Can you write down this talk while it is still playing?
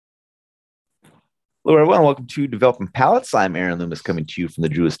Hello, everyone. Welcome to Developing Palettes. I'm Aaron Loomis coming to you from the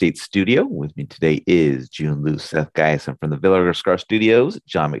Drew Estate Studio. With me today is June Lou, Seth Geisen from the Villager Scar Studios,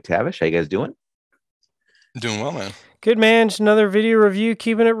 John McTavish. How you guys doing? Doing well, man. Good, man. Just another video review,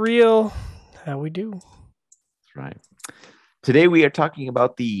 keeping it real. How we do. That's right. Today we are talking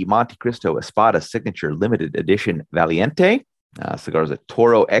about the Monte Cristo Espada Signature Limited Edition Valiente. Cigars at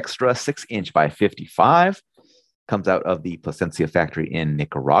Toro Extra, 6-inch by 55. Comes out of the Plasencia factory in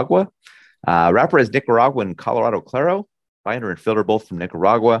Nicaragua. Wrapper is Nicaraguan Colorado Claro. Binder and filter both from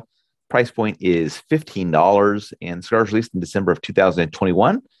Nicaragua. Price point is $15, and cigars released in December of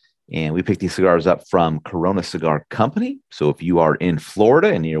 2021. And we picked these cigars up from Corona Cigar Company. So if you are in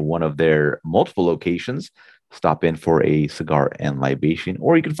Florida and you're one of their multiple locations, stop in for a cigar and libation,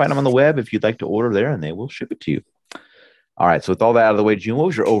 or you can find them on the web if you'd like to order there, and they will ship it to you. All right. So with all that out of the way, June, what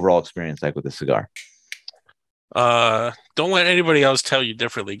was your overall experience like with this cigar? Don't let anybody else tell you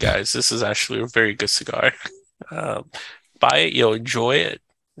differently, guys. This is actually a very good cigar. Buy it, you'll enjoy it.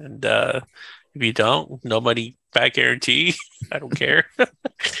 And if you don't, nobody back guarantee. I don't care.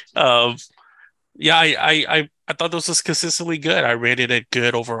 Yeah, I thought this was consistently good. I rated it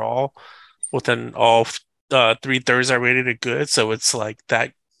good overall. Within all 3/3, I rated it good. So it's like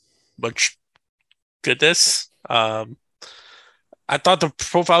that much goodness. I thought the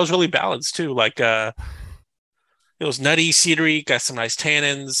profile was really balanced too. It was nutty, cedary, got some nice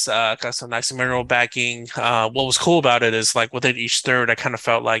tannins, got some nice mineral backing. What was cool about it is like within each third, I kind of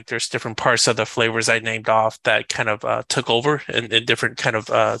felt like there's different parts of the flavors I named off that kind of took over in different kind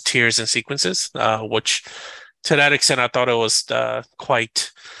of tiers and sequences, which to that extent, I thought it was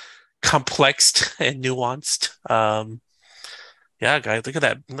quite complex and nuanced. Yeah, guys, look at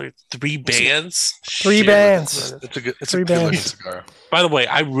that. Look, 3 bands. Three Shit. bands. It's a good Three looking bands. cigar. By the way,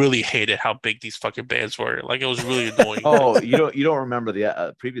 I really hated how big these fucking bands were. Like it was really annoying. Oh, you don't remember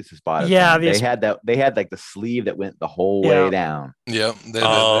the previous Espada? Yeah, They had that. They had like the sleeve that went the whole way down. Yeah, that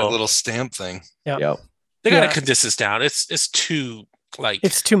Oh. little stamp thing. Yeah. Yep. They gotta Yeah. condense this down. It's too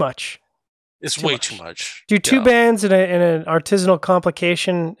It's too much. it's too way much. too much. Do 2 Yeah. bands in an artisanal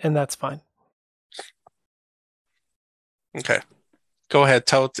complication, and that's fine. Okay, go ahead.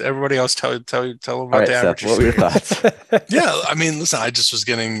 Tell everybody else. Tell them All about right, the Seth, average. what were your thoughts? Yeah, I mean, listen, I just was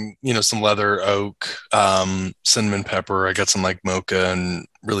getting, some leather, oak, cinnamon pepper. I got some like mocha and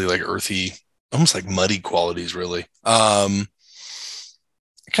really like earthy, almost like muddy qualities, really. It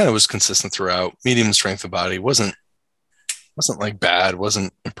kind of was consistent throughout. Medium strength of body wasn't like bad,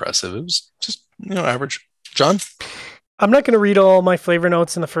 wasn't impressive. It was just, average. John? I'm not going to read all my flavor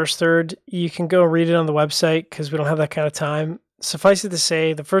notes in the first third. You can go read it on the website because we don't have that kind of time. Suffice it to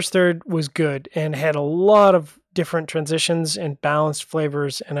say, the first third was good and had a lot of different transitions and balanced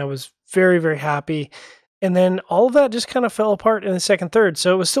flavors, and I was very, very happy. And then all of that just kind of fell apart in the second third.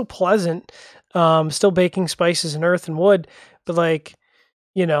 So it was still pleasant, still baking spices and earth and wood, but it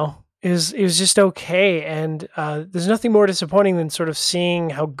was just okay. And there's nothing more disappointing than sort of seeing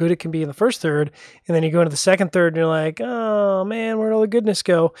how good it can be in the first third, and then you go into the second third and you're like, oh man, where'd all the goodness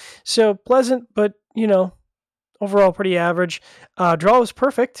go? So pleasant, but overall pretty average. Draw was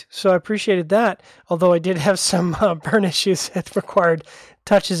perfect, so I appreciated that. Although I did have some burn issues that required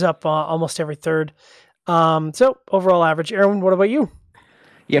touches up almost every third. So overall average. Aaron, what about you?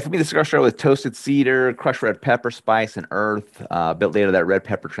 Yeah, for me, the cigar started with toasted cedar, crushed red pepper, spice, and earth. A bit later, that red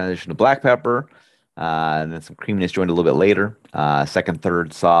pepper transitioned to black pepper, and then some creaminess joined a little bit later. Second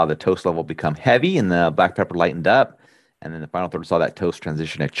third saw the toast level become heavy, and the black pepper lightened up. And then the final third saw that toast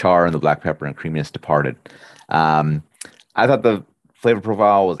transition to char, and the black pepper and creaminess departed. I thought the flavor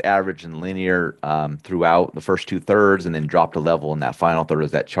profile was average and linear throughout the first 2/3, and then dropped a level in that final third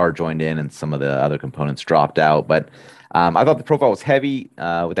as that char joined in and some of the other components dropped out. But I thought the profile was heavy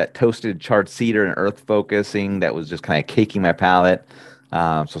with that toasted charred cedar and earth focusing that was just kind of caking my palate.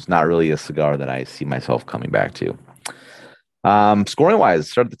 So it's not really a cigar that I see myself coming back to. Scoring wise,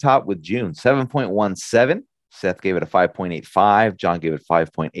 start at the top with June, 7.17. Seth gave it a 5.85. John gave it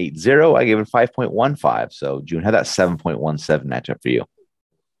 5.80. I gave it 5.15. So June had that 7.17 matchup for you.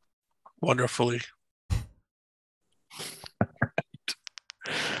 Wonderfully.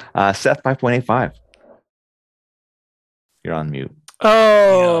 Seth, 5.85. You're on mute.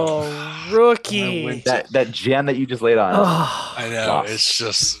 Oh, rookie. That gem that you just laid on. Oh, I know. Lost. It's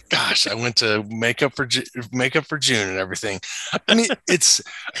just, gosh, I went to makeup for June and everything. I mean, it's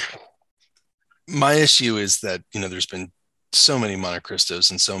my issue is that, there's been so many Monte Cristos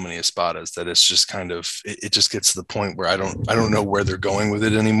and so many Espadas that it's just kind of, it just gets to the point where I don't know where they're going with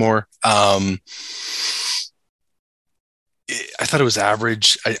it anymore. I thought it was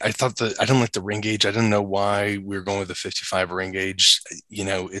average. I thought I didn't like the ring gauge. I didn't know why we were going with the 55 ring gauge.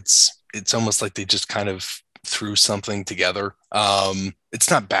 It's it's almost like they just kind of threw something together. It's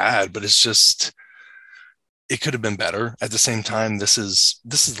not bad, but it's just, it could have been better. At the same time, this is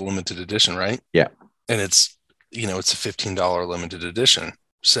the limited edition, right? Yeah. And it's, it's a $15 limited edition.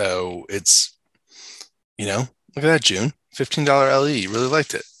 So it's, look at that, June, $15 LE. You really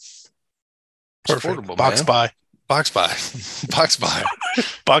liked it. Perfect. Affordable, Box man. buy. Box buy. Box buy.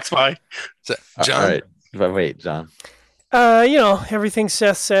 Box buy. So, John. All right. Wait, John. Everything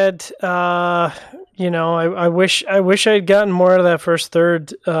Seth said. I wish I'd gotten more out of that first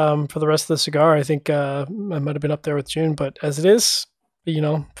third for the rest of the cigar. I think I might have been up there with June, but as it is,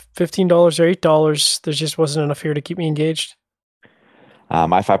 $15 or $8, there just wasn't enough here to keep me engaged.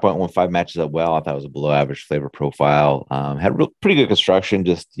 My 5.15 matches up well. I thought it was a below average flavor profile. Had pretty good construction,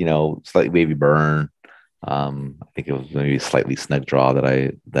 just, slightly wavy burn. I think it was maybe a slightly snug draw that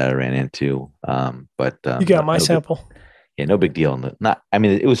I ran into. But you got my sample. No big deal.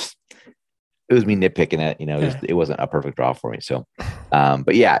 It was me nitpicking it. It wasn't a perfect draw for me. So,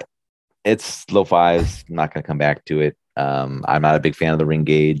 but yeah, it's low fives. I'm not going to come back to it. I'm not a big fan of the ring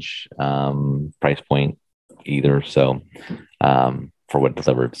gauge price point either. So, for what it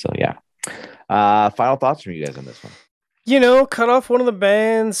delivered. So yeah. Final thoughts from you guys on this one? Cut off one of the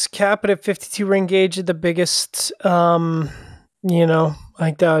bands, cap it at 52 ring gauge at the biggest. I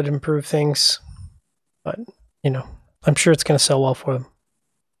think that would improve things. But, I'm sure it's going to sell well for them.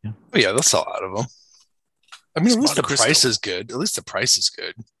 Yeah. Oh, yeah, they'll sell out of them. At least the price is good. At least the price is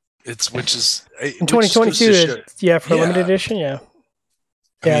good. In 2022, for a limited edition, yeah.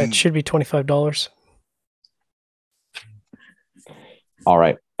 It should be $25. All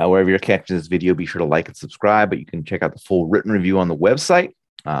right. Wherever you're catching this video, be sure to like and subscribe, but you can check out the full written review on the website.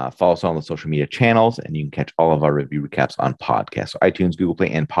 Follow us on the social media channels, and you can catch all of our review recaps on podcasts, so iTunes, Google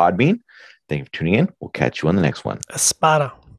Play, and Podbean. Thank you for tuning in. We'll catch you on the next one. Espada.